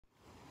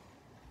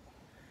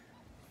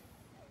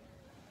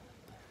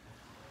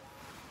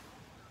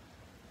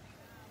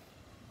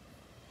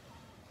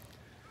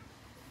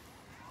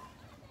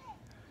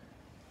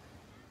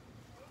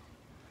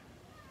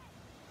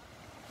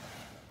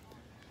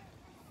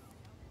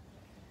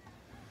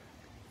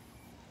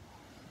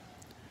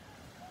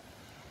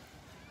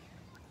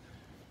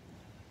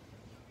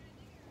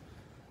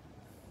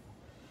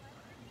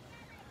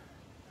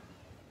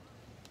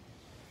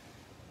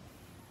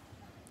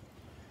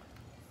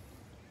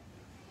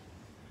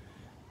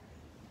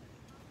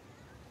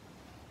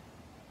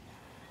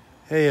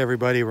Hey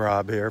everybody,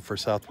 Rob here for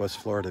Southwest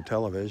Florida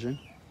Television.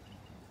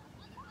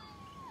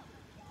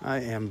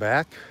 I am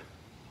back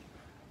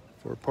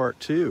for part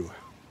 2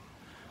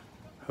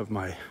 of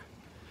my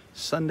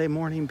Sunday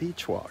morning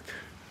beach walk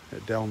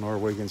at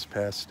Delnor-Wiggins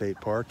Pass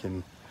State Park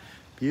in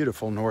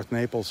beautiful North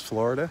Naples,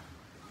 Florida.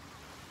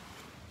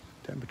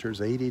 Temperature's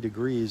 80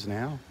 degrees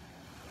now.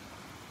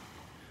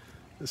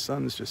 The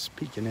sun's just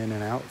peeking in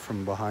and out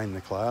from behind the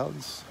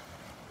clouds.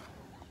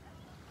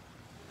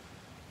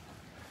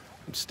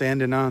 I'm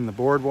standing on the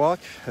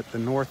boardwalk at the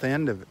north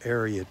end of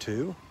Area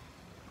 2.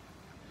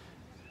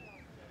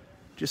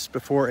 Just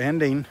before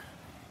ending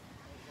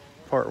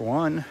part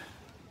 1,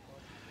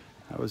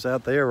 I was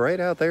out there, right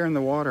out there in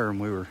the water, and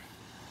we were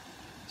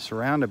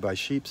surrounded by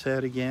sheep's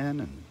head again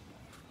and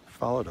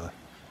followed a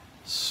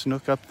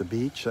snook up the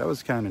beach. That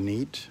was kind of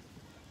neat.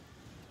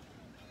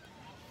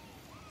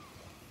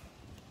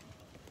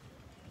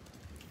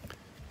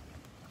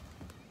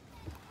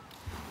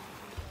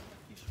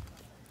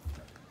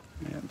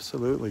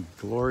 Absolutely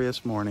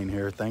glorious morning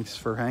here. Thanks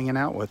for hanging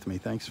out with me.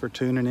 Thanks for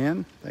tuning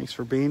in. Thanks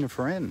for being a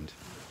friend.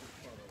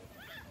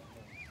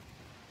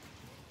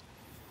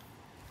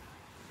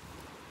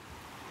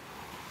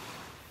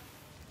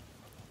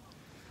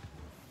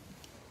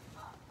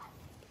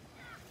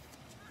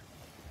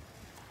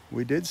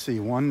 We did see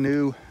one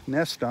new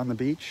nest on the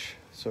beach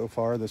so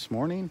far this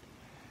morning.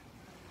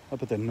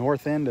 Up at the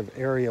north end of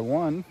Area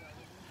 1,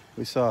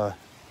 we saw a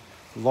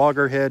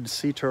loggerhead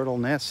sea turtle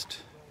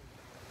nest.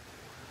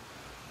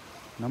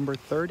 Number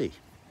 30.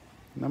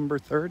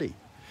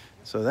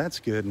 So that's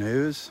good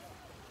news.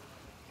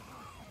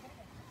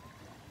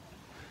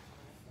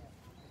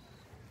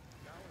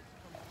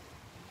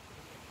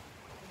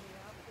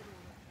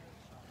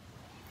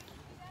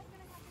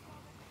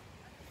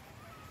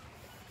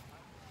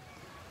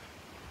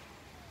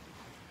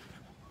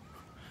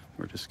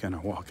 We're just going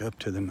to walk up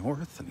to the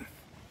north and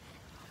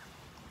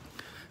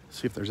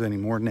see if there's any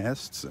more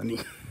nests.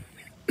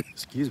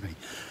 Excuse me.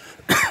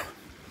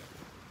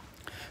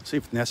 See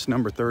if nest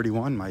number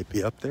 31 might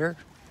be up there.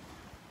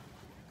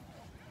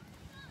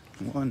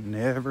 One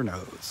never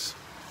knows.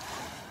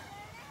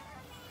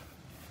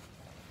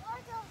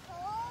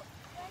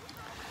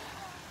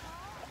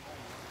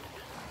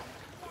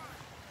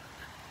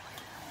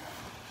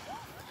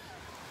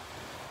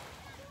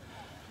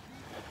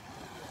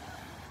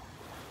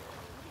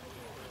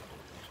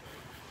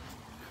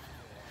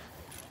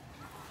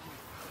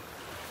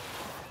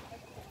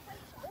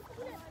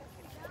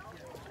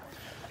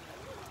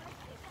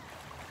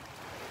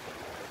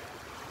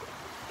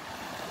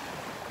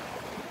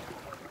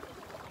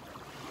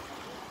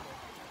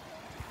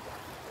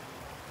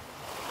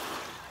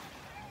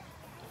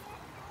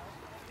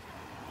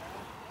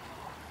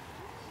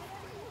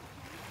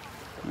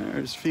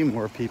 There's a few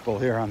more people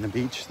here on the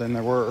beach than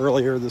there were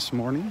earlier this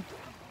morning.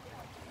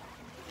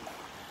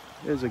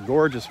 It is a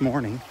gorgeous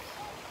morning.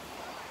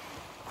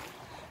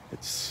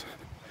 It's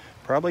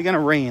probably going to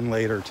rain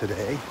later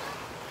today.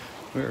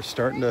 We are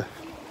starting to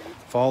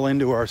fall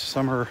into our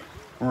summer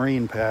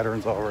rain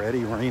patterns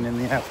already. Rain in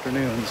the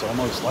afternoons,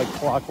 almost like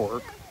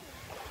clockwork.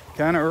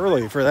 Kind of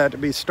early for that to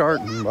be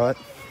starting, but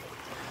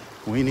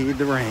we need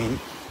the rain.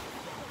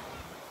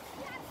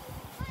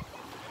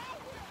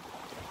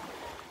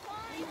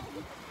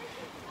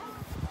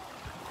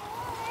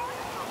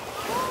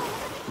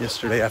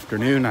 Yesterday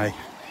afternoon, I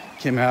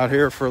came out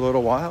here for a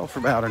little while, for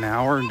about an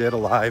hour, and did a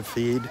live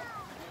feed.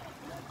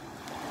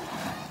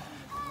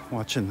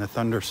 Watching the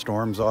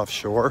thunderstorms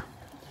offshore.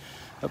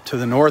 Up to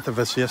the north of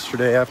us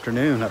yesterday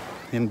afternoon, up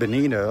in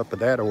Bonita, up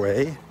that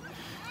way,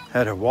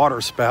 had a water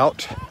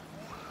spout.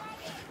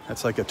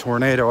 That's like a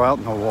tornado out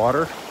in the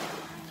water.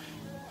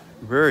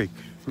 Very,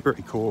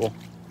 very cool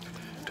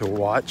to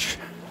watch.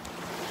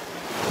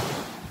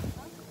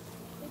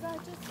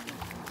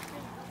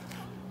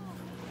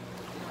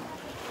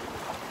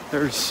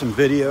 There's some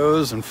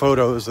videos and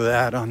photos of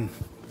that on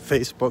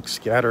Facebook,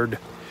 scattered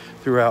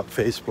throughout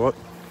Facebook.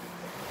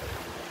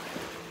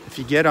 If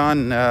you get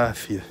on,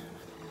 if you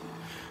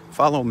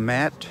follow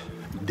Matt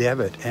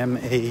Devitt,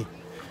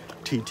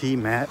 M-A-T-T,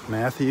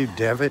 Matthew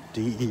Devitt,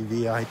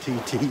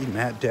 D-E-V-I-T-T,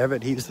 Matt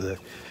Devitt, he's the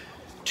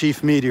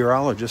chief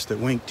meteorologist at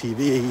Wink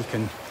TV. You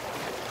can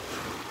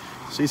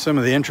see some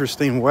of the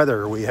interesting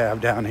weather we have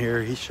down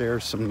here. He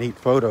shares some neat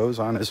photos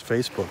on his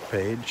Facebook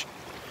page.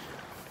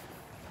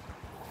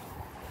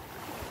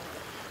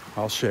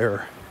 I'll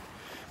share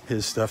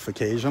his stuff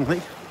occasionally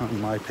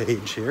on my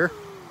page here.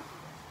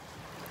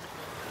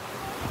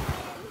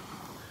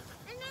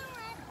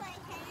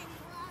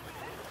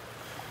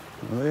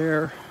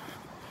 There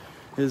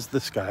is the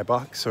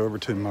skybox over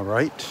to my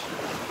right.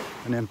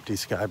 An empty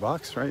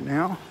skybox right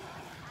now.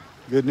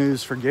 Good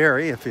news for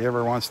Gary if he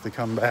ever wants to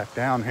come back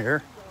down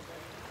here.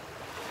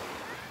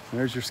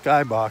 There's your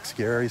skybox,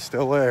 Gary,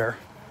 still there.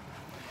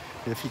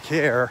 If you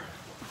care.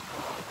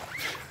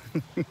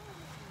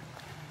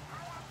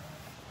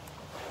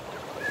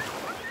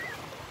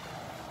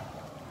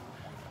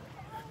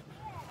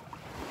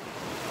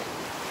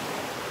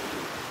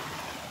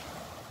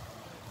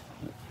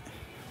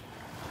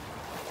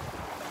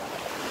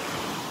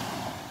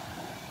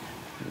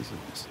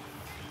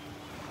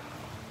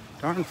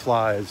 Darn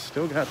flies.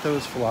 Still got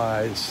those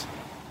flies.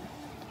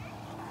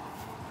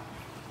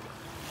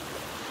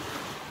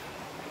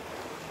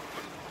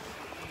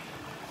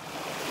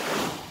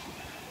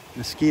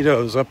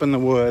 Mosquitoes up in the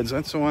woods.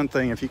 That's the one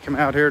thing. If you come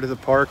out here to the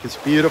park, it's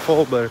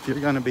beautiful, but if you're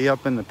going to be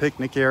up in the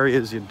picnic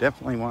areas, you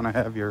definitely want to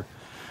have your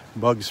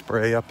bug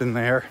spray up in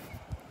there.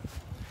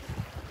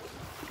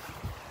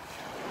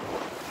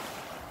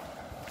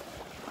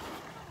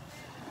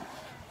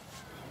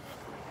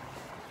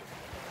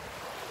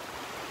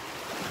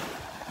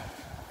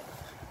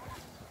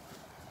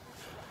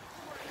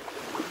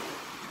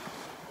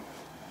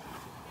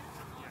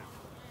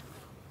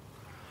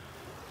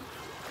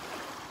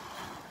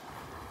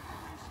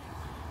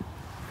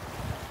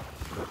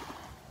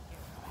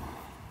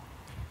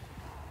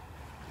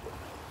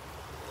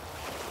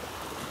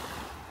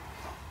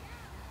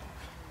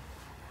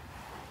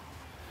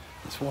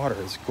 This water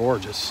is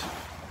gorgeous.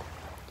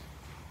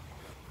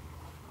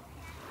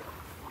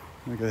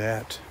 Look at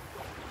that.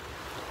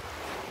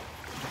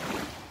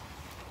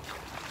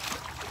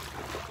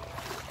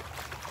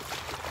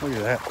 Look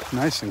at that,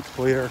 nice and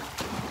clear.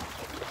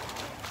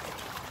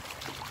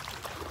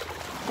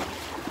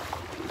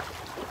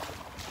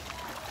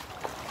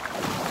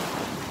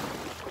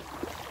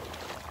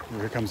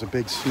 Here comes a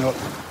big snook.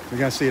 You're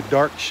gonna see a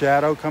dark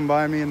shadow come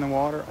by me in the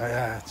water.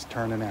 Ah, it's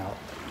turning out.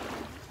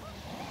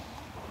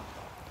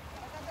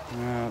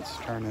 No, it's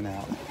turning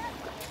out.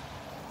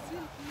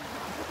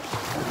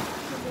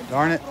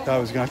 Darn it, I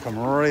was gonna come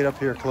right up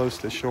here close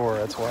to shore.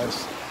 That's why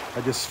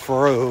I just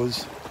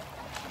froze.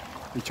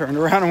 He turned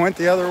around and went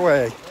the other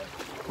way.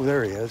 Well,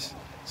 there he is.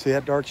 See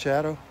that dark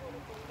shadow?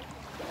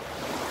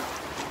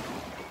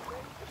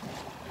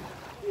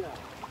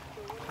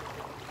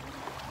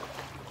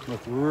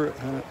 Look,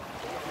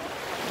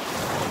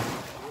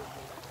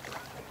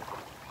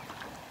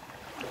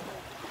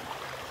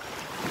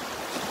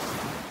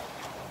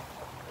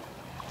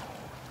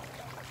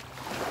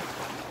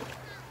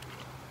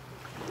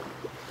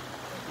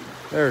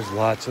 there's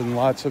lots and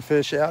lots of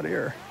fish out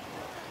here.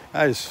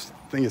 I just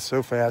think it's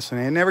so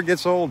fascinating. It never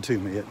gets old to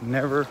me. It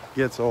never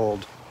gets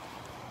old.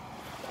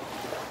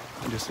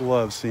 I just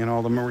love seeing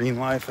all the marine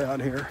life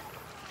out here.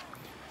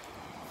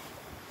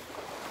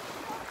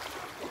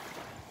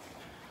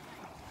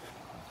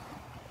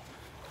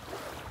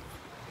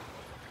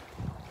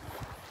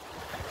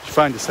 Did you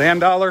find a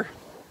sand dollar?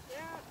 Yeah.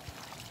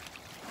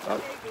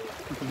 Oh,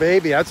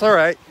 baby, that's all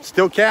right.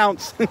 Still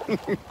counts.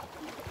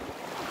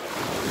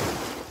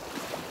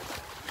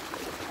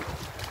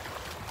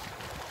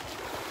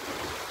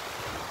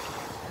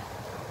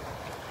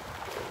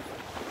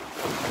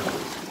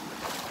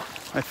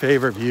 My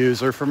favorite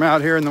views are from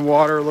out here in the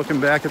water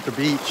looking back at the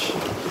beach.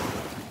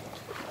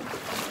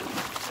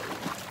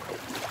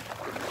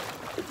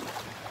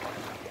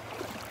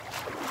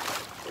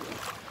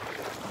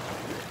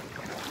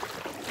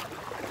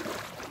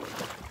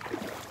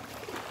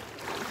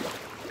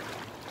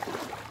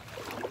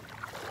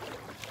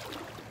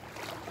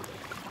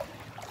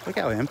 Look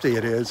how empty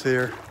it is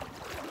here.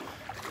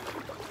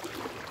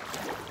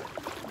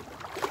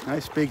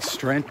 Nice big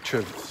stretch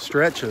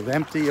of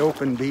empty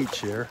open beach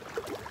here.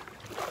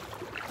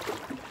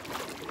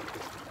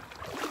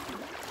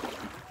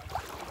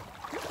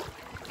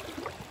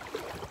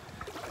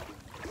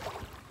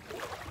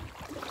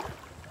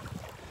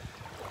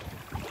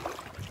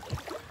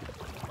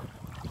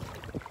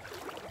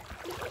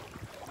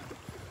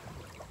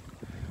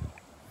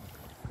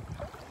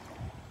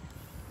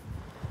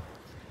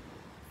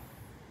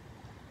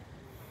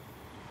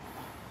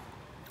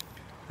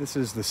 This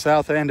is the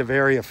south end of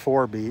Area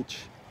 4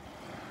 Beach.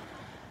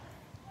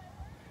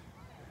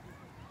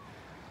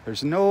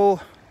 There's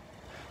no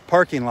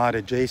parking lot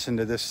adjacent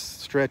to this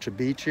stretch of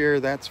beach here.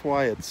 That's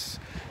why it's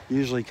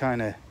usually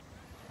kind of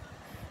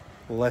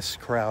less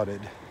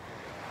crowded,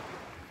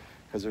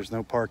 because there's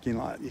no parking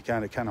lot. You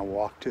kind of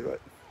walk to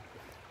it.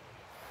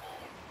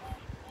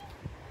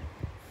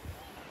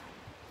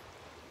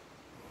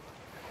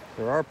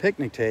 There are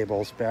picnic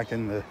tables back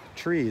in the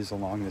trees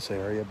along this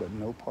area, but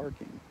no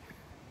parking.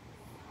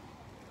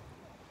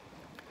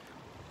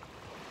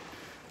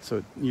 So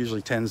it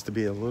usually tends to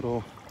be a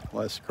little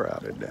less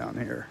crowded down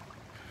here.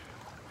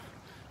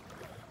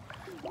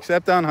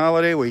 Except on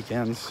holiday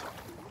weekends.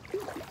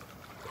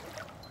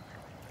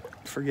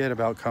 Forget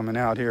about coming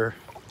out here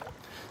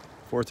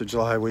 4th of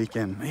July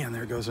weekend. Man,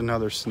 there goes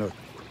another snook.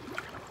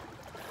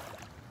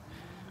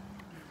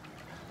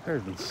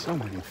 There's been so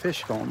many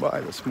fish going by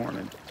this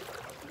morning.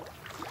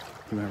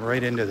 He went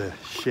right into the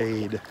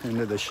shade,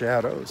 into the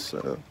shadows,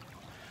 so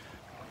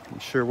I'm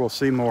sure we'll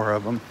see more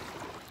of them.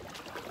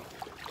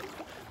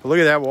 But look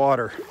at that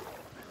water.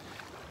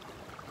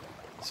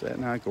 Is that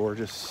not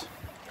gorgeous?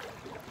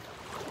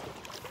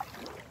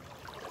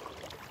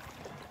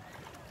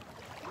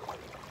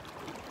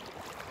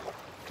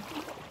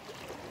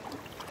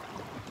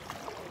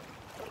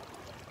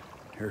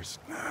 There's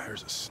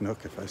a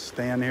snook. If I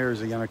stand here, is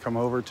he gonna come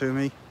over to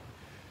me?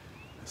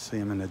 I see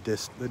him in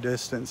the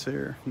distance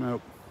here.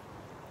 Nope.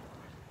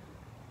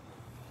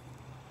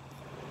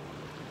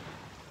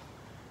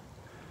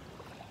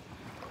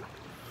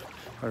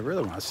 What I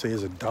really want to see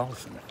is a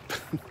dolphin.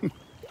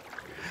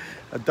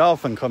 A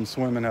dolphin comes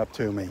swimming up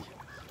to me.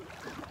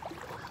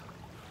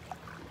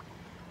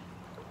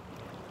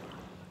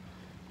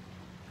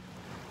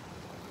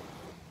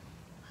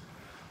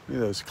 Look at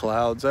those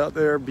clouds out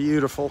there.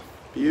 Beautiful,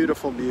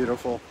 beautiful,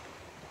 beautiful.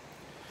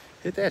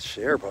 Hit that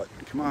share button.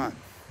 Come on.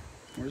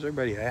 Where's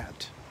everybody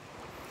at?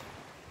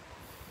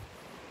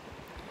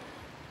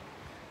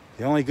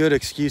 The only good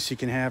excuse you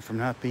can have for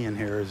not being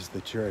here is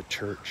that you're at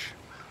church.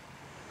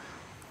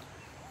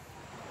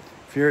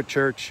 If you're at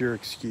church, you're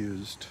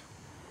excused.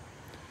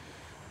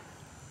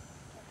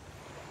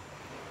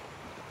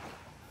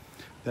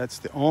 That's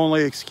the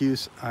only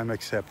excuse I'm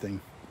accepting.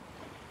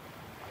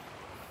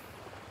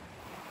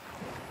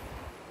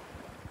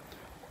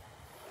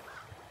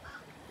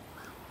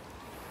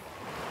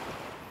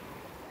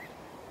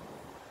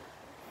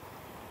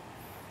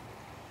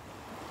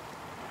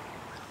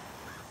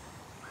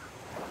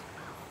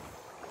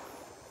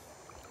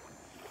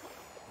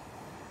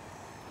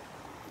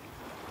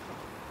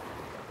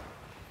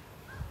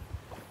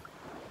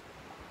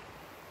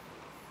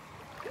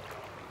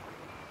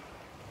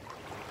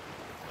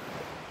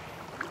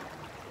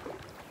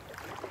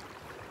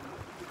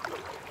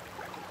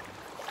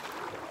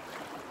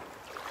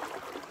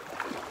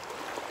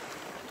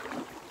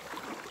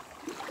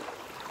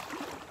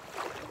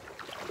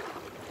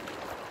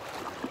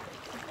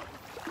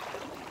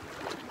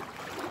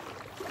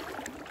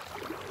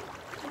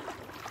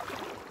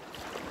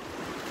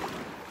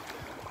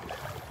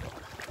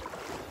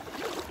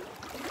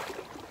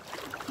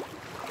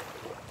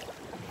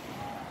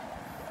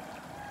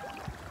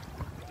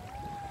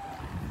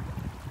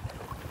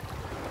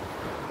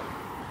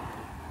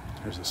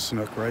 There's a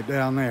snook right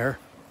down there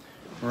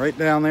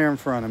in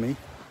front of me.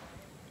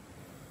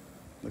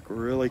 Look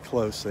really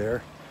close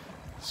there,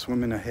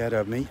 swimming ahead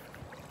of me.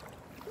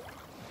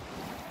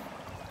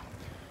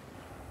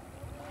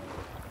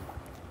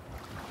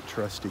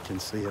 Trust you can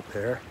see it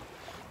there.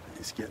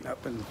 He's getting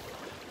up and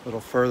a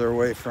little further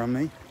away from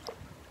me.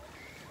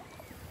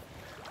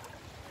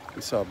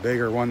 We saw a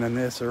bigger one than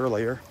this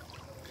earlier.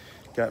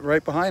 Got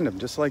right behind him,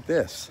 just like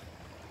this.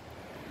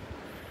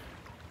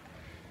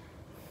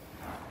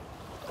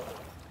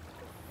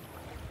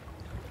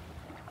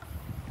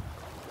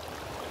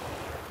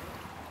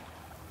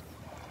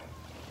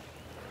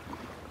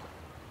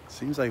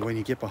 Seems like when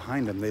you get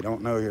behind them, they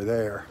don't know you're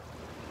there.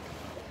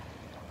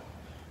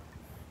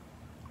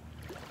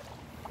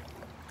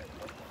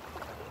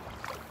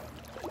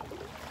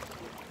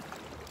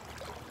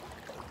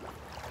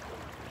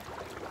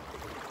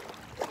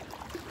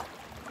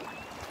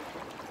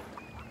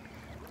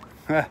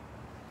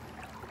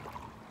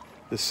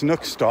 The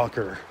snook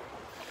stalker.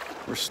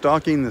 We're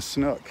stalking the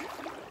snook.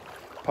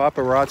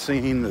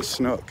 Paparazziing the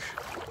snook.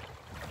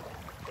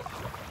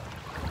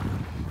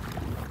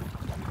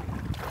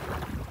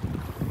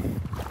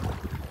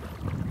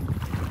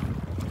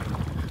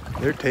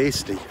 They're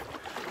tasty.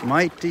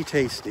 Mighty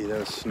tasty,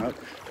 those snook.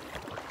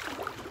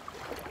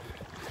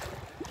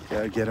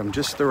 Gotta get them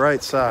just the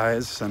right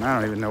size, and I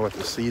don't even know what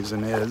the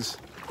season is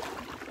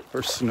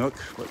for snook,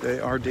 but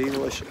they are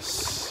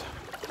delicious.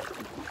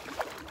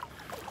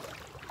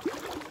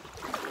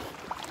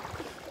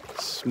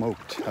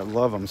 Smoked. I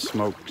love them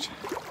smoked.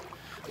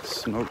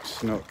 Smoked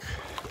snook.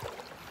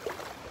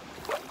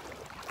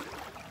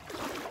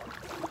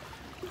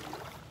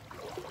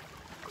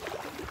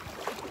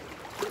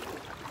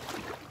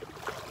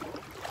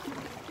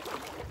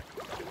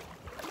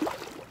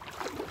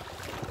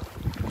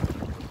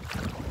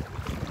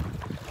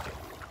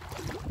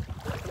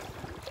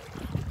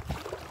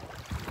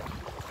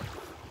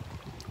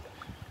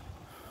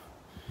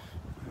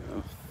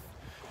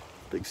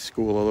 Big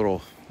school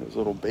of those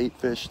little bait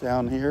fish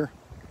down here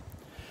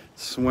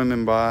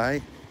swimming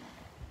by.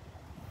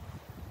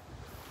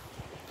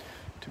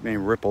 Too many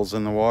ripples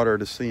in the water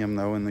to see them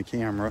though in the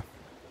camera.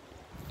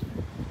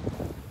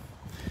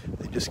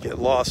 They just get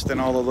lost in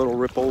all the little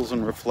ripples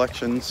and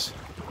reflections.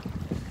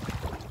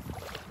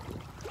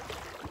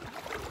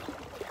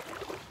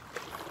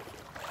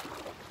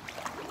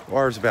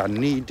 Water's about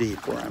knee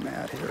deep where I'm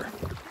at here.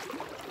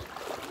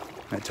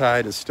 My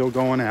tide is still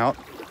going out.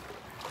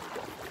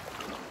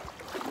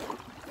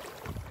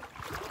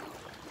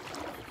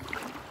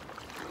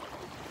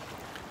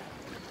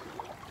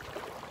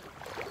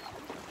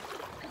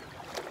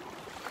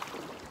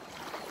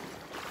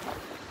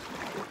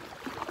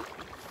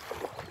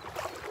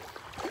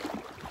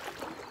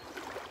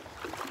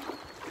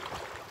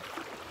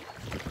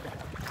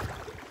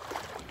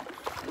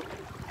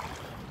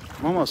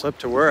 I'm almost up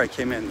to where I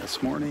came in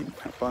this morning,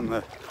 up on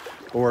the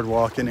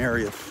boardwalk in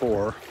Area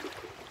 4.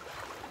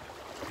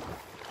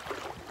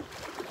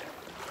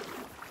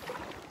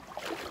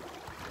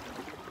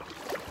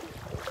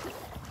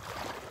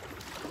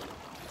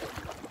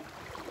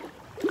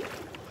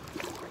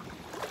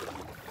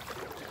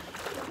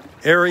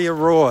 Area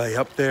Roy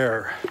up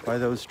there by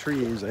those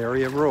trees,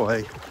 Area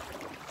Roy.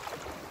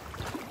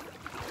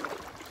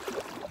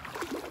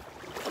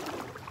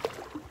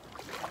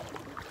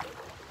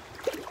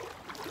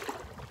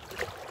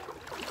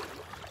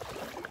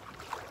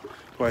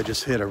 why I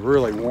just hit a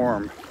really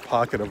warm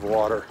pocket of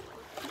water.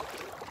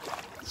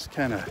 It's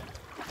kind of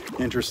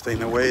interesting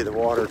the way the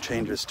water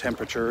changes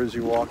temperature as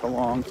you walk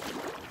along.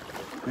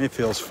 It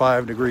feels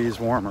 5 degrees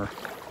warmer.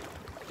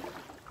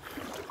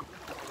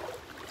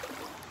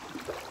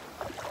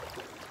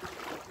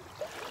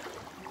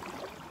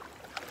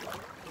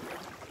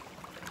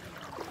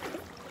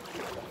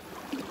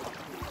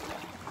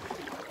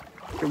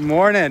 Good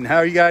morning. How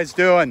are you guys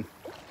doing?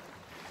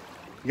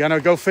 You gonna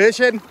go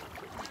fishing?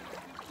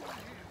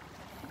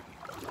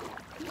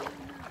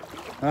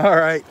 All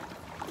right.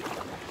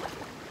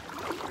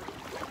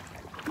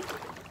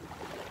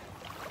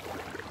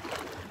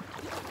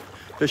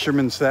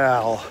 Fisherman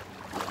Sal.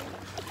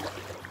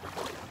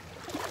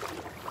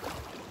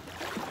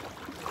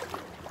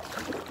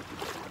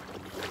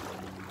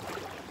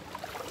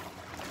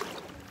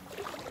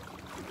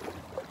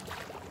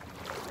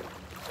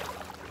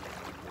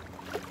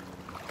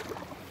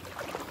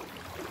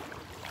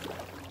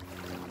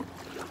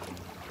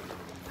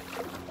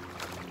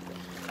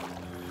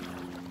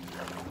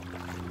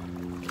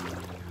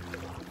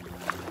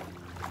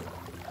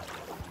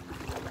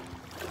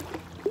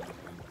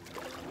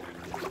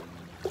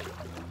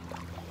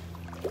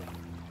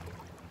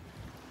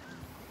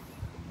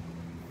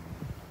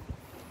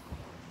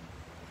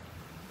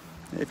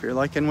 If you're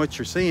liking what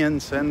you're seeing,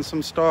 send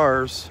some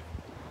stars.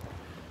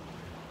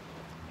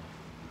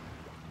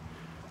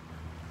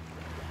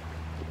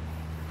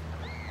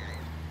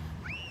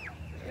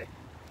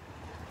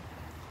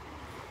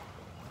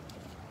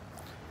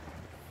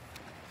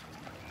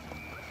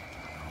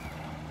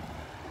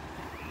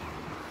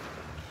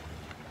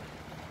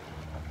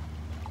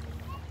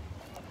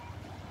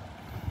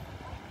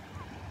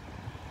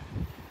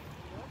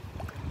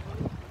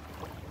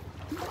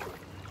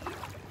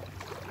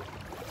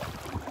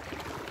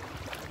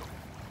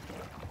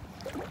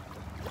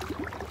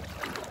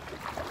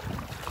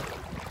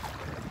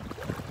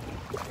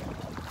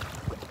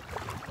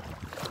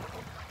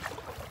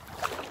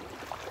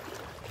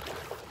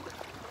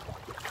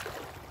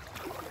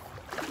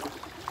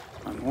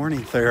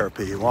 Morning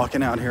therapy,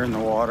 walking out here in the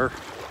water.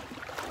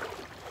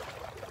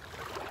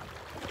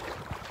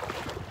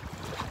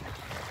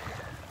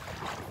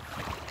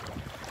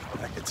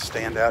 I could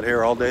stand out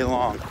here all day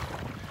long,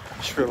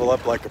 shrivel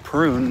up like a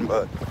prune,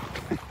 but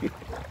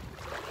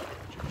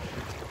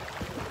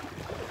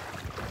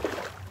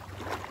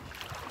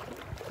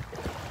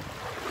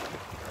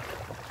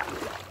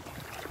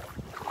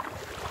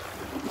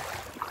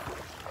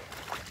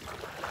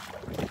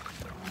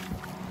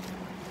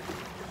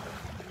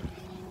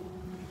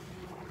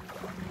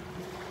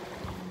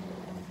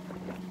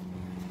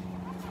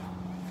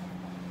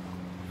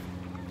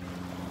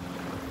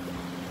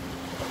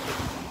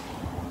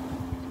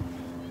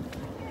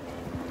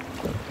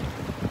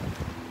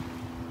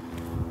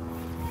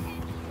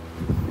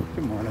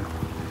good morning.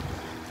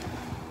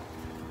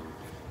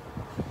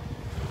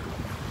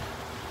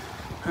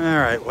 All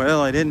right,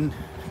 well, I didn't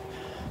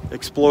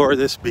explore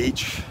this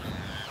beach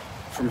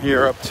from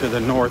here up to the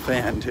north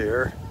end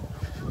here.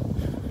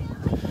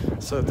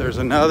 So if there's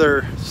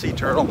another sea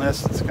turtle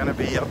nest, it's going to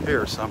be up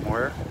here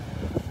somewhere.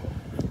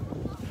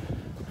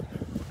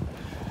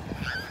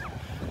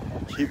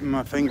 Keeping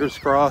my fingers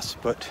crossed,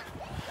 but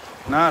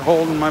not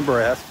holding my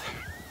breath.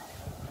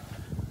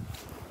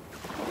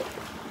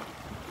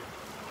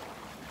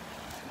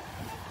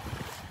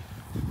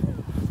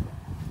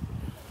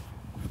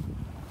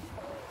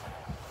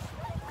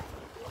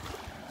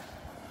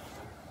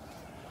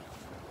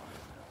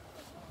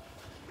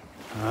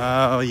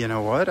 Oh, you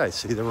know what? I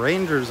see the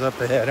Rangers up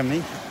ahead of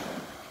me.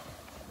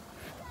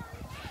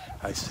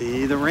 I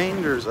see the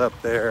Rangers up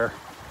there.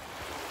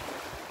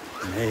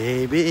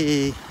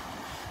 Maybe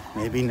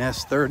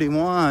nest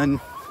 31.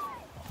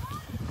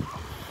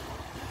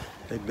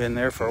 They've been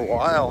there for a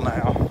while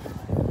now.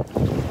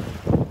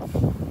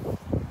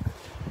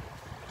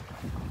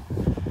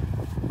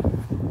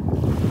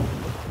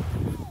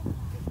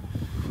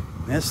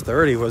 Nest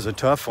 30 was a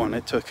tough one.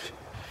 It took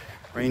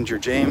Ranger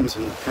James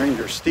and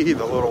Ranger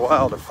Steve a little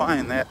while to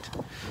find that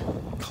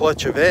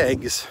clutch of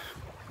eggs.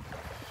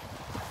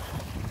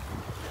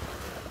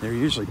 They're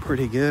usually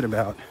pretty good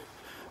about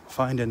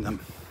finding them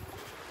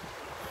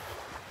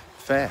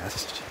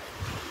fast,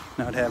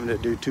 not having to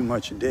do too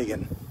much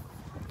digging.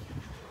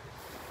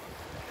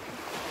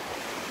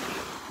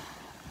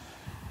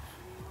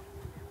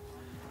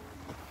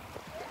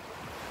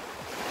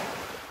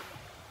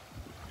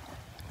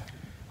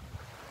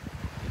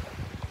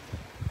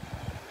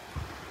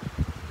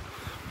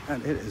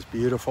 And it is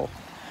beautiful,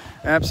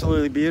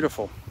 absolutely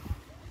beautiful.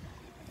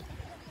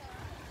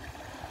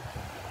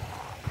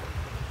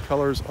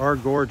 Colors are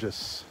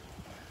gorgeous.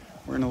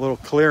 We're in a little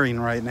clearing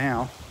right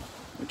now,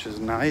 which is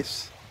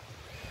nice.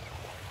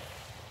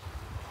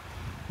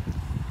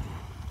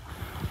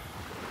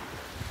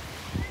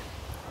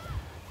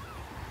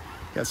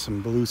 Got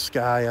some blue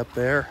sky up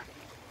there.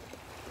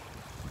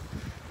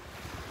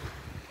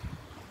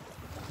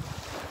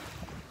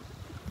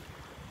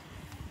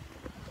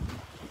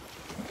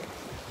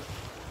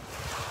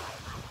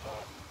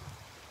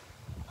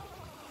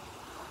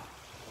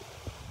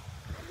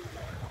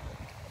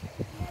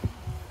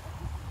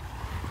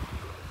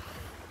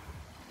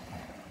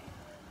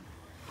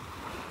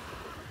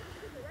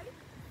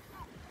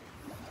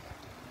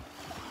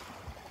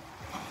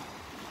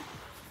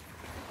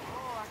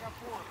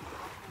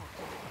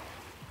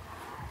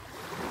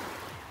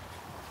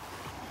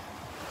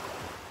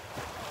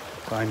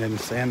 find any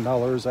sand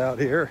dollars out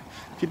here.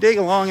 If you dig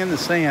along in the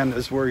sand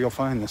is where you'll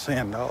find the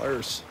sand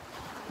dollars.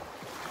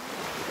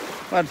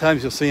 A lot of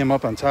times you'll see them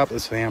up on top of the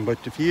sand, but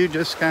if you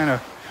just kind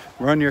of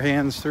run your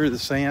hands through the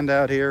sand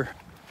out here,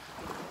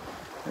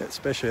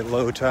 especially at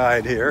low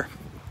tide here,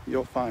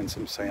 you'll find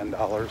some sand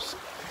dollars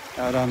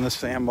out on the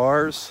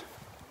sandbars.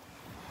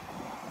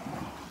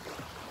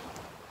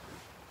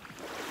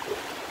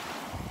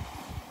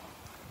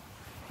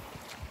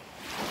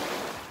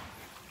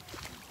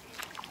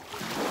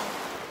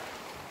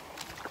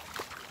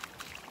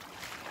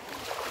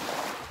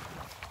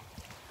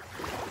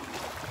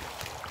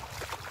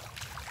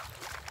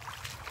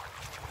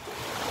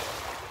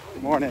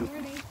 Morning.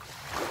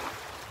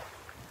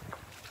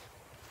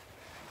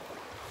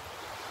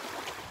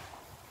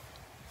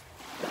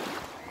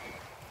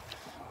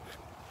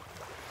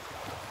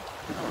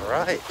 All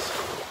right.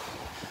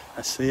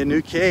 I see a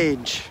new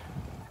cage.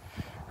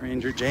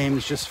 Ranger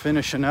James just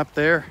finishing up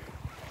there.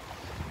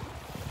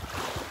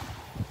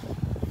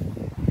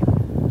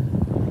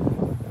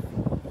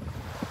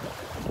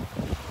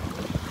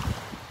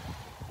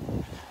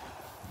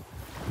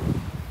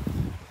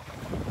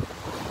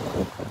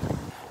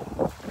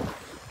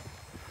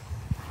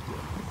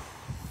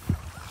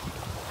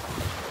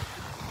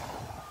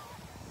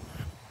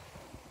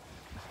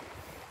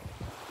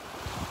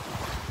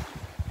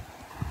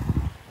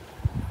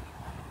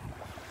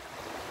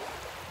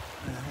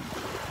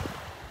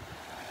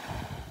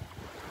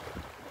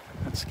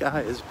 That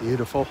sky is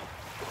beautiful.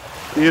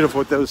 Beautiful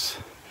with those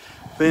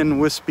thin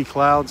wispy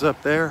clouds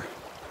up there.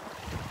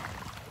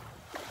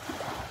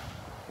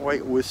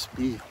 White wisps.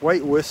 The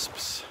white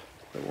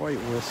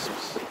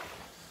wisps.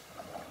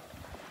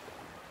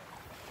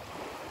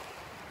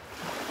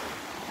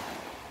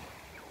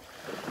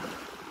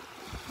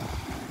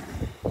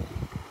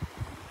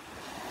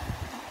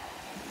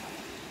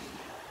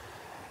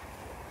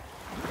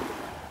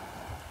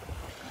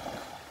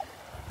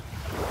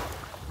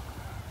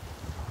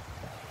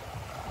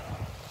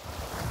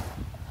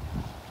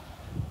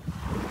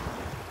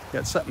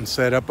 Got something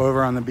set up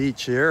over on the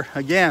beach here.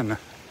 Again,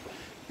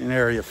 in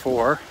Area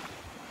 4.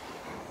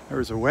 There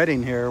was a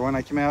wedding here when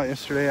I came out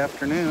yesterday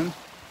afternoon.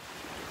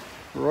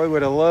 Roy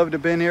would have loved to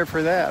have been here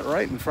for that.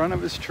 Right in front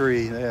of his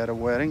tree, they had a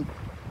wedding.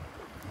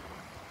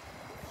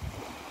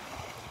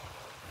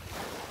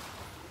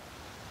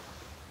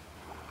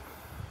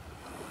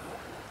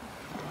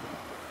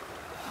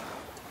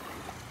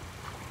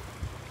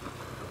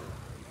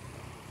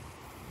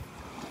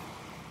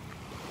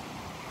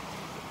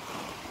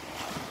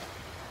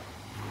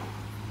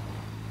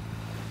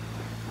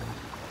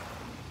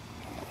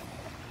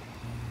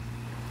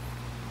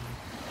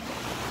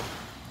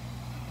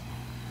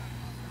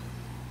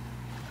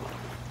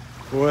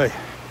 Boy,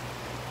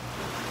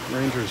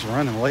 Ranger's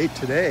running late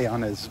today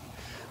on his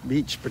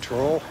beach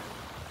patrol,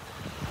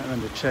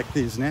 having to check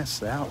these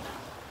nests out.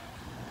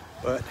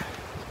 But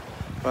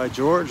by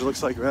George,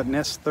 looks like we're at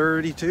nest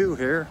 32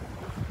 here.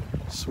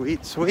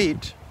 Sweet,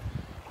 sweet.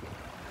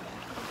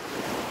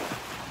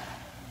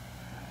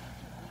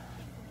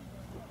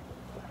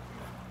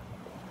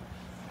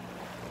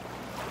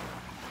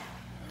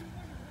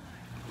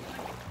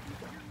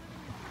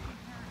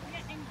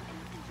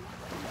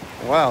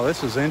 Wow,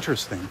 this is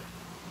interesting.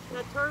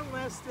 That turtle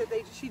nest,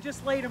 she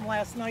just laid him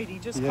last night. He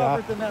just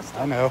covered the nest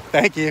up. I know.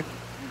 Thank you.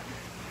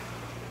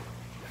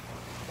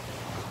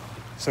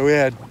 So we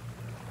had,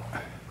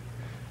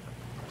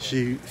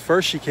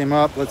 first she came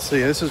up, let's see,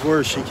 this is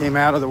where she came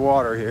out of the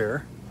water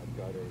here.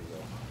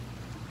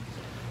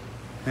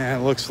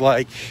 And it looks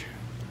like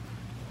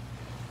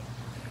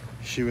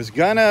she was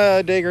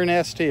gonna dig her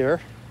nest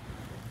here.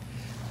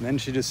 And then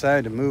she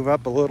decided to move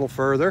up a little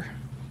further.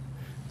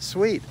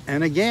 Sweet.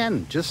 And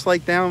again, just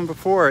like down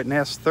before at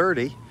nest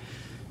 30,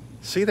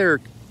 see there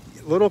are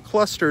little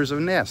clusters of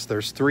nests.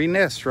 There's 3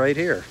 nests right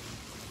here.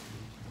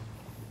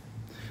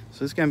 So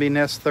this is going to be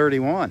nest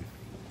 31.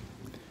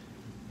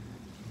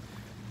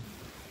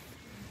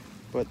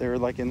 But they're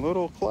like in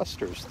little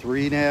clusters.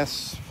 3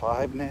 nests,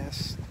 5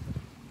 nests.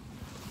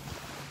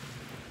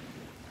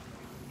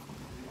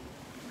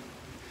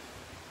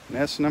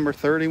 Nest number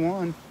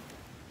 31.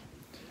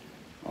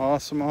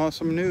 Awesome,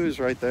 awesome news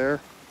right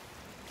there.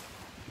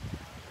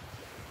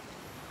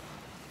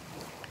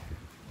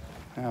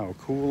 How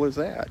cool is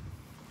that?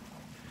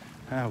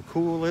 How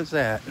cool is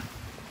that?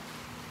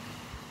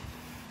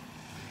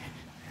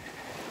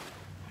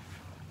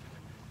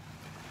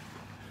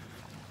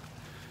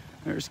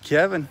 There's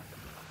Kevin.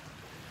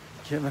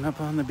 Kevin up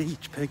on the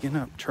beach picking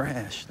up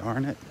trash,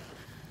 darn it.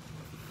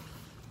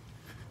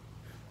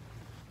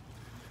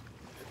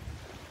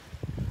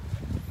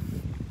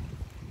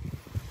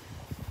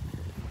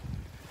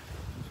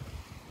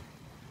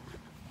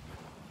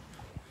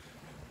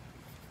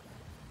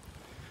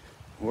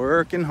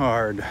 Working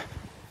hard.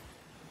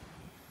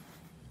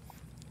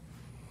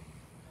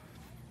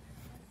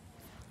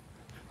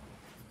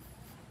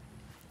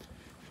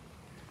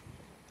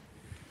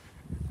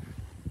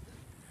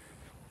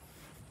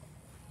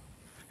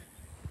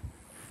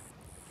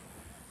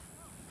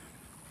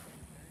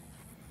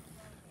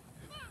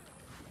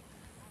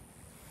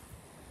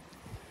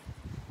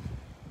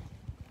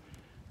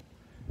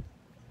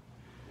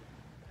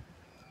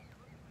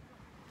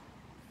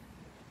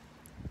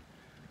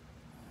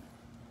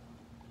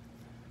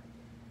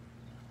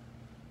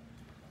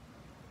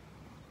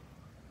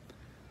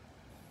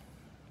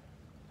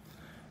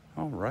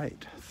 All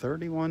right,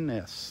 31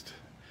 nests.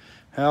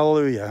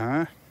 Hallelujah,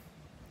 huh?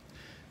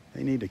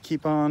 They need to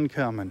keep on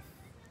coming.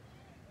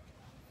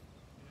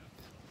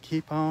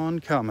 Keep on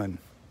coming.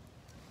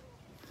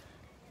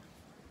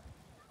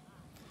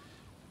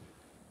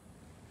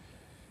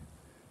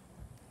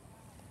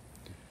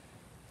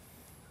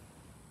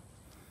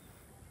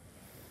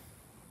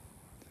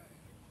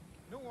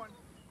 New one.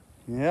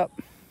 Yep.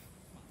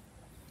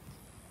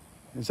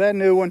 Is that a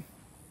new one?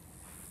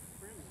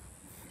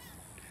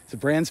 It's a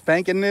brand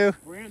spanking new?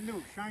 Brand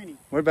new, shiny.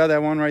 What about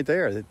that one right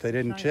there that they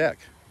didn't Shiny. check?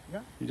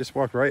 Yeah. You just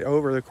walked right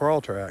over the crawl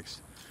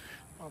tracks.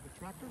 Oh, the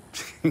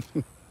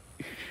tractor?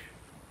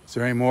 Is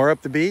there any more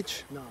up the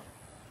beach? No.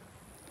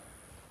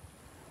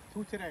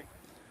 2 today.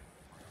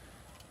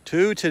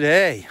 2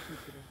 today. 2 today.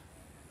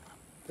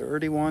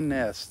 31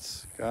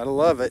 nests. Gotta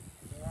love it.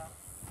 Yeah.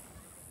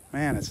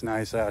 Man, it's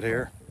nice out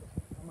here.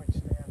 I might stay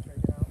and check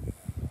it out.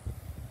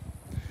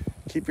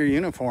 Keep your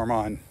uniform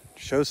on.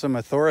 Show some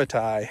authority.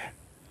 Yeah.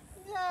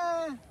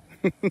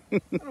 I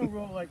don't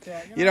roll like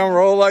that. You don't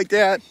roll like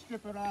that?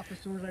 Strip it off as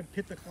soon as I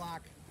hit the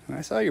clock.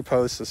 I saw your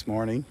post this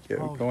morning.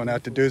 Oh, Going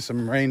out to do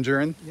some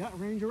rangering. Yeah,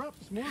 ranger up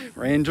this morning.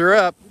 Ranger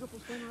up. Beautiful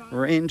sunrise.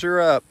 Ranger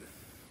up.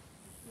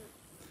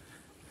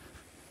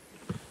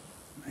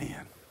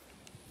 Man.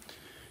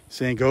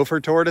 See any gopher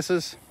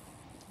tortoises?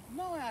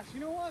 No, Ash,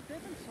 you know what?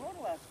 They've been sold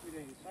the last few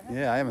days.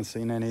 Yeah, I haven't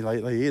seen any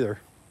lately either.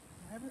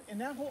 I haven't,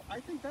 and that whole, I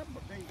think that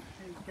they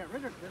got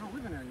rid of it. They don't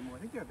live in there anymore. I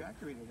think they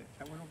evacuated it.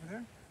 That one over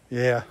there?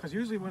 Yeah. Because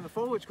usually when the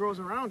foliage grows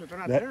around it, they're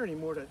not That- there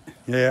anymore to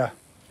Yeah.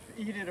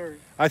 eat it or...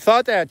 I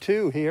thought that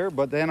too here,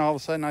 but then all of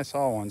a sudden I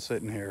saw one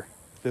sitting here.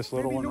 This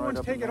little Maybe one new right ones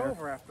up take in it there.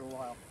 over after a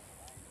while.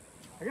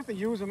 I guess they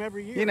use them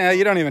every year. You know,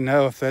 you don't even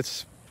know if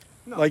that's,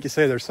 No. like you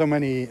say, there's so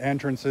many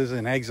entrances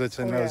and exits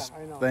in Oh, yeah, those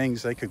I know.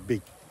 things. They could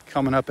be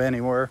coming up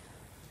anywhere.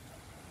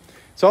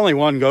 It's only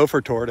one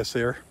gopher tortoise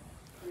here.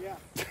 Yeah,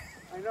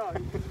 I know.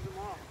 He pushes them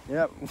off.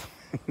 Yep.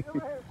 Go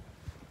ahead.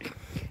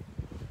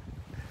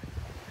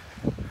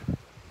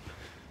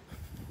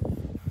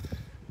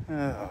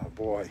 Oh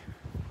boy.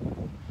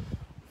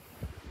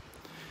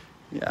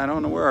 Yeah, I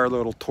don't know where our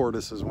little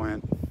tortoises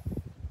went.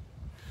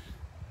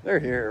 They're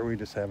here, we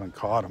just haven't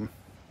caught them.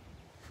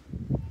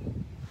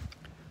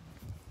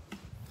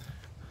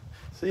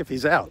 See if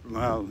he's out.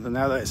 Well,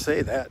 now that I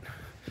say that,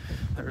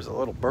 there's a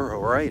little burrow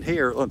right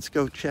here. Let's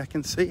go check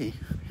and see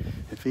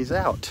if he's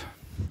out.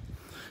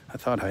 I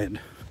thought I had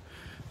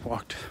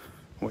walked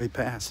way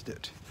past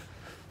it.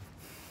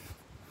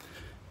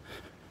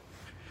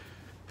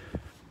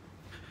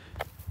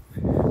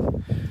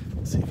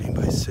 See if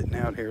anybody's sitting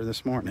out here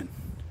this morning.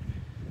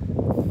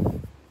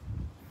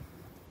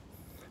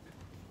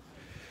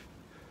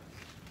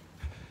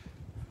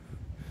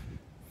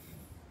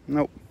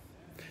 Nope.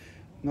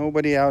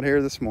 Nobody out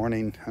here this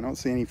morning. I don't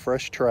see any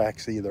fresh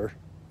tracks either.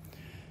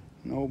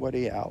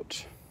 Nobody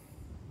out.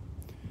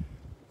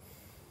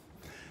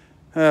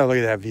 Oh, look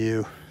at that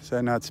view. Is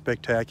that not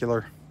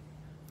spectacular?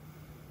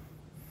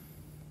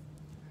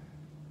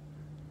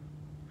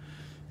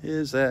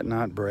 Is that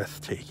not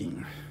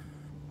breathtaking?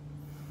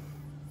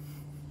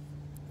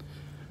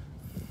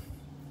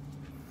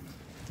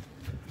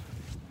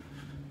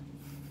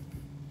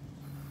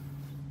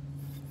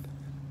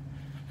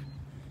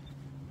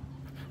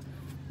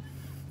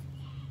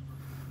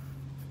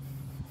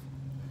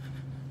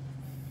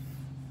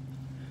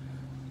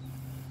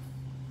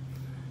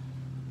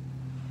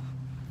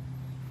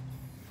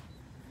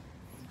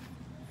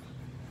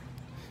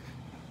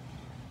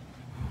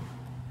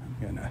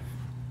 I'm gonna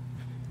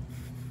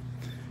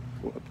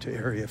go up to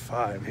area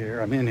 5 here.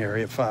 I'm in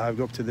area 5.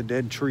 Go up to the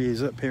dead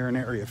trees up here in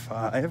area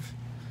 5.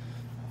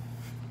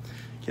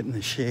 Get in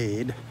the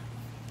shade.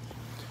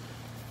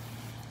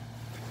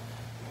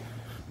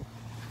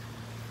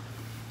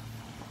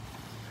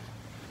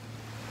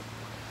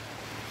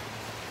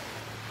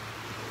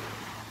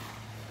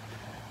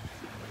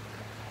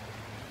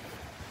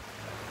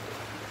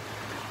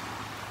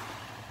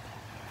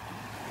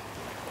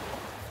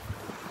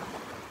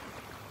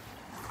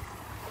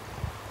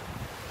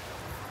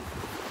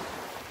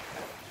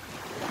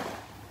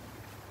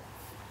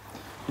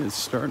 It's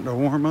starting to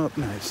warm up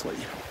nicely.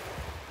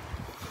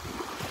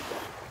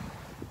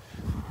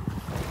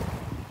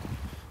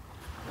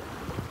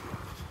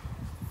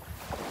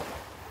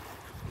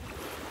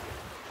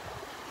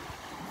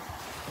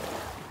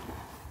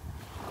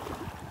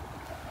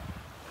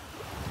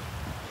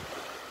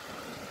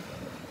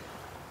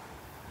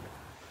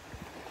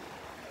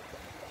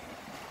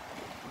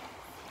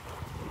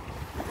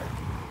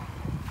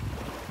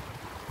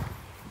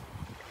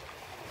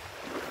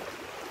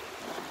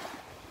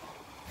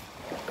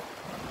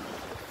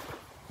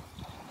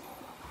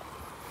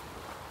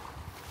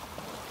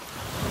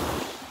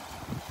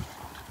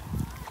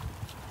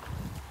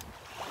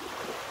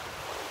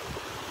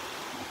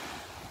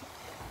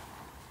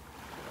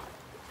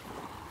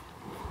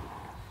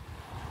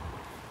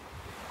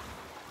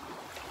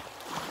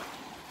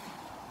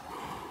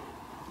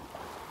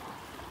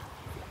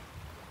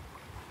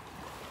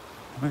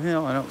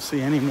 Well, I don't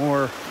see any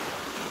more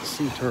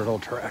sea turtle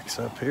tracks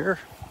up here.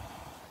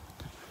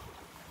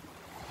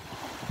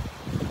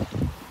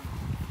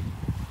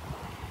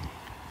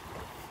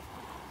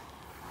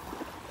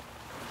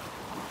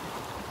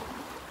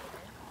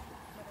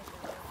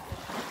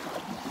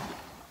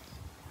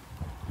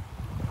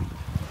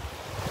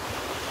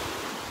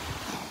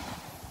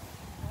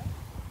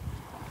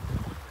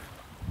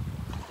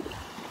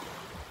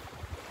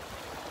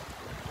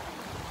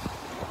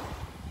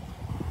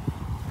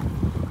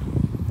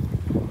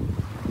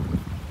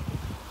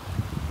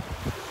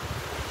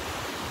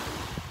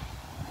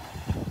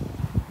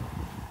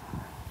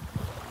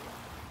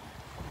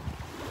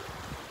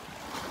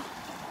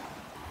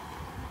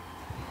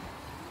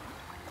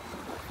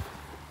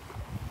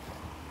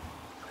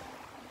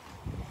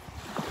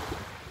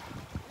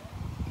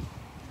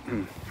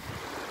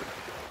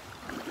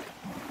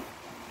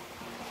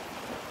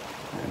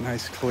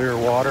 Nice clear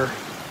water.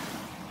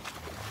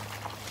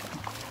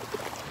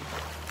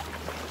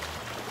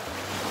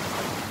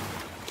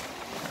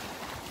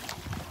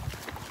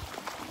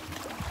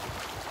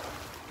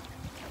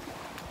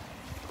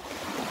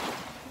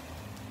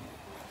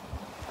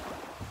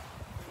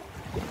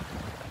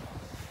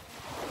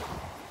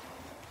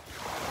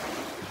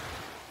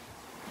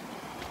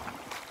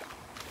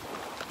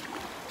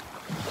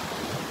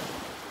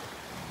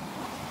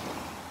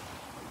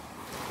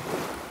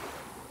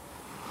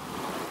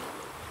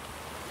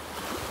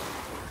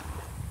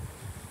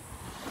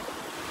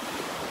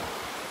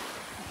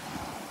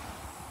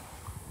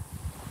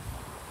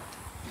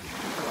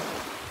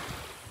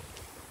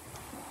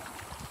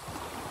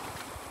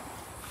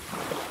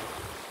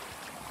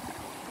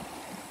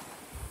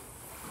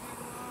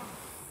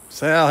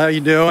 Sal, how you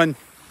doing?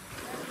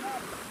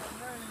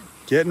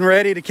 Getting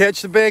ready to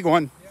catch the big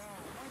one.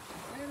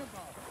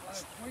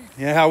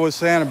 Yeah, how was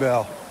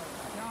Sanibel?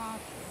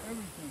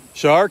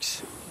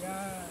 Sharks?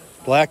 Yeah.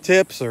 Black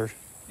tips or?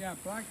 Yeah,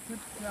 black tip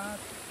shot.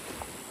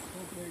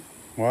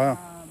 Wow.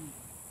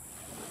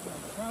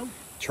 Trout.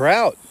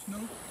 Trout?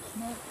 Snook.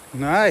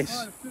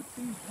 Nice. About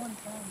 15, 20 pounds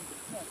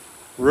of snook.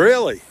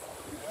 Really?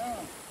 Yeah, it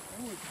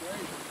was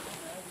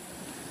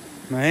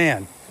great.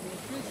 Man.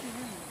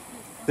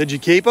 Did you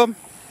keep them?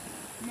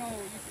 No,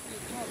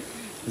 it's off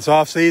season. It's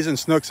off season.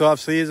 Snook's off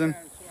season. Yeah,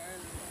 so I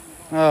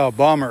had it. Oh,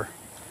 bummer.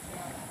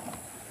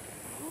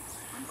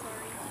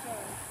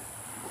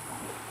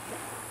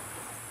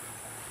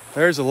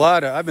 There's a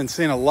lot of, I've been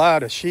seeing a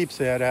lot of sheep's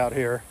head out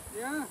here.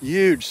 Yeah.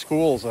 Huge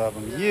schools of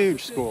them, Yeah,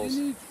 huge but schools.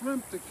 You need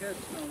shrimp to catch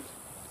those.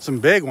 Some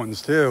big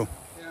ones too.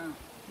 Yeah,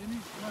 you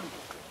need shrimp.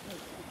 That's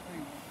the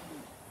thing.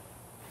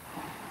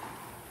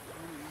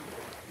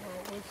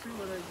 Well, we'll see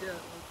what I get.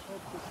 Let's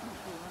hope the fish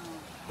around.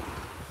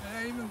 And I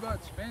even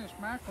got Spanish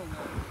mackerel now.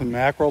 The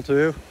mackerel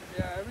too?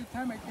 Yeah, every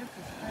time I get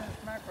the Spanish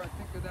mackerel, I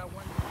think of that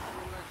one you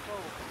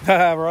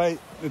let go. Right.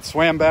 It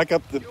swam back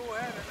up the... You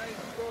had a nice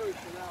story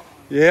for that one.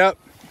 Yep.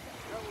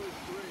 That was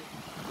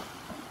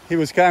great. He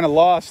was kind of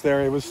lost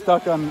there. He was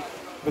stuck on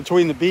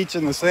between the beach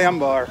and the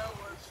sandbar.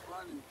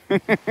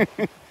 That was funny.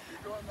 You're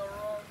going the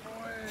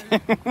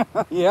wrong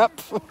way.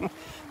 Yep.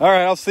 All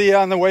right, I'll see you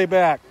on the way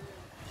back.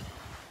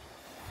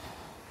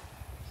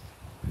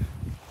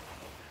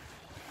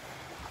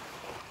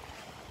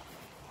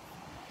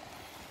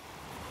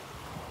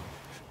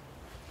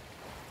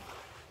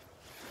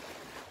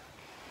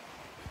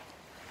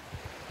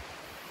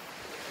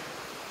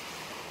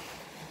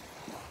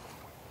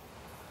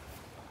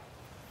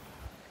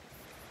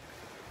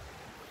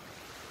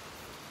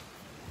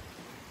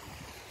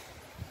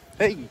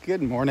 Hey,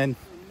 good morning.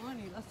 Good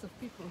morning, lots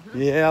of people, huh?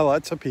 Yeah,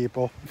 lots of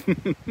people.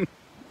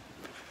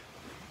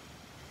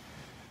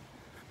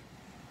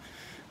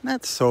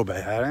 Not so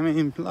bad. I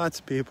mean, lots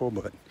of people,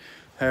 but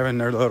having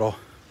their little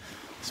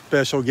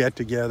special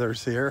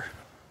get-togethers here.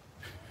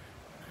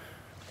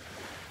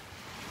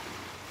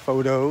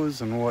 Photos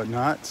and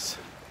whatnots.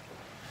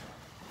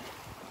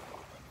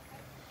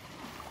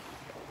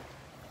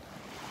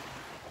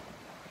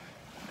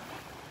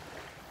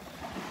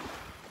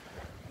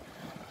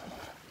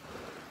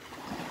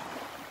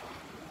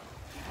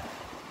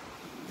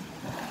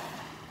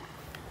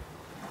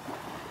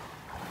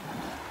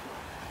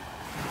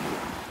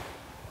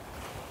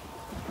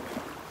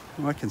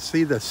 Well, I can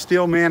see the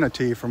steel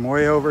manatee from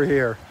way over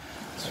here.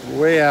 It's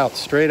way out,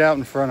 straight out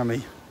in front of me.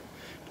 You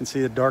can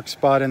see a dark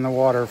spot in the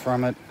water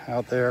from it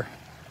out there.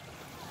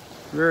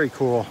 Very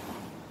cool.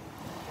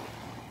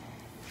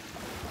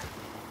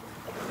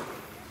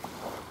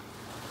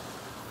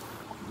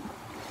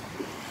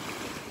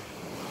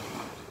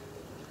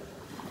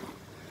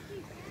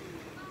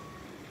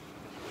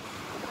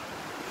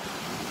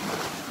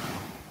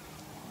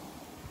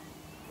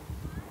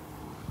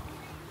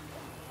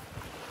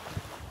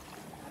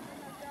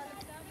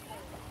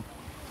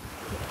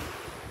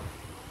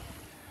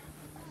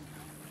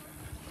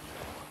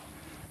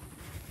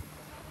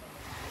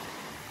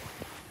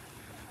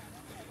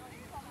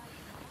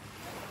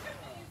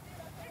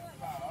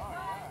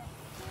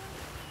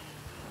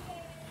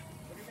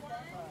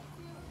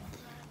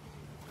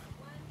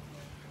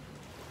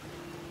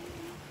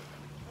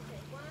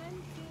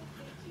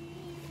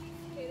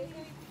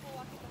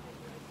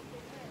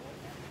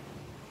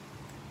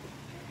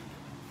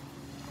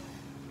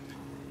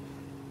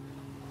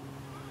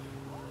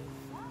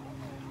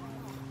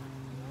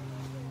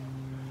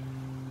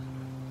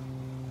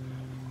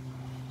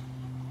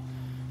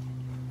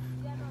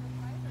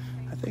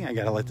 I think I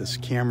gotta let this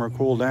camera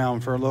cool down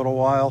for a little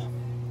while,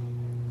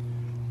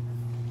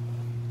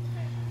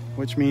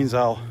 which means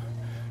I'll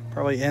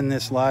probably end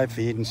this live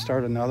feed and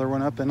start another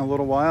one up in a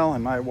little while. I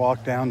might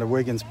walk down to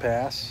Wiggins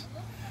Pass,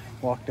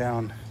 walk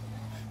down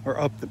or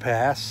up the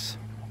pass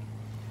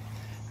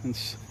and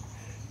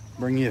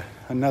bring you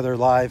another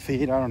live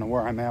feed. I don't know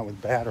where I'm at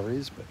with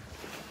batteries, but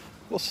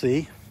we'll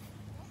see.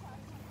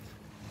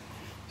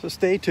 So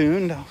stay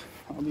tuned.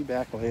 I'll be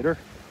back later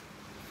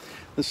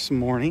this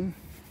morning.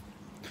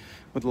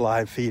 with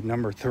live feed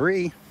number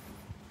 3.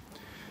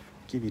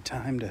 Give you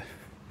time to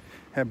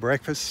have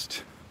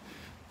breakfast,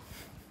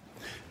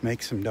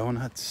 make some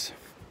donuts.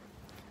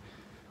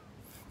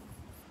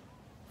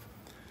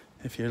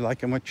 If you're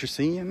liking what you're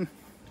seeing, you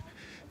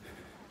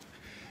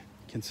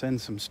can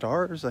send some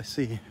stars. I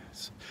see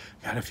it's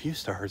got a few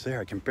stars there.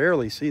 I can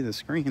barely see the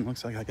screen.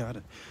 Looks like I got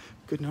a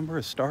good number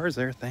of stars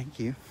there. Thank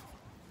you.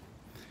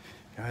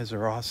 You guys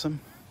are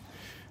awesome.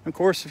 Of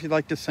course, if you'd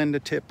like to send a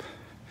tip,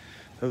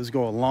 those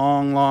go a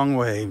long, long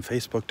way. And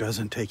Facebook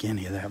doesn't take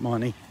any of that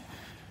money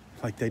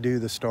like they do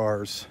the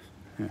stars.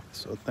 Yeah,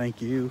 so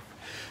thank you.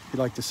 If you'd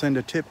like to send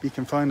a tip, you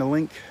can find a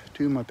link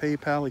to my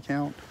PayPal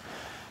account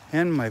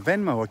and my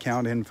Venmo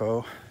account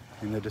info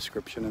in the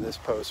description of this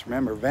post.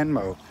 Remember,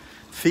 Venmo,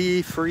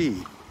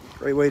 fee-free.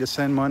 Great way to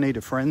send money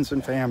to friends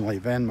and family,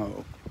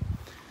 Venmo.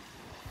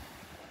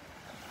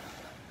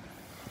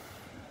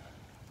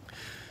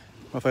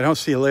 Well, if I don't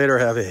see you later,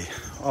 have a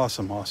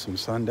awesome, awesome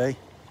Sunday.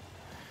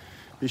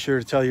 Be sure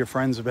to tell your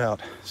friends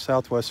about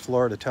Southwest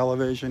Florida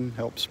Television.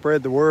 Help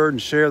spread the word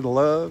and share the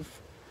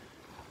love.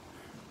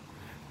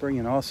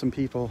 Bringing awesome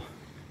people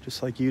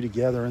just like you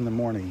together in the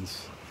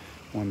mornings,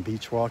 one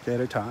beach walk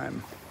at a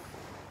time.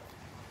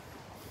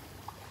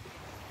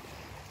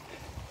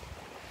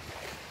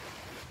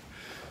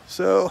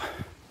 So,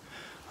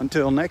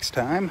 until next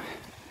time,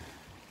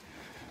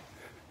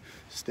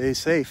 stay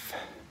safe,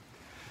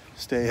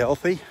 stay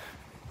healthy,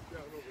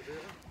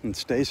 and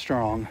stay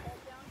strong.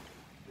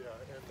 Yeah,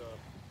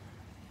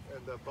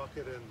 and the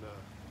bucket and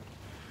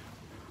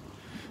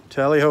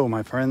Tally-ho,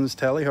 my friends,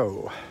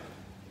 tally-ho.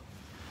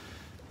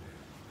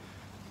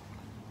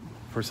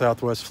 For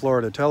Southwest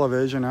Florida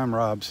Television, I'm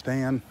Robb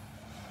Stan.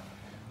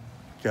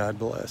 God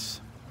bless.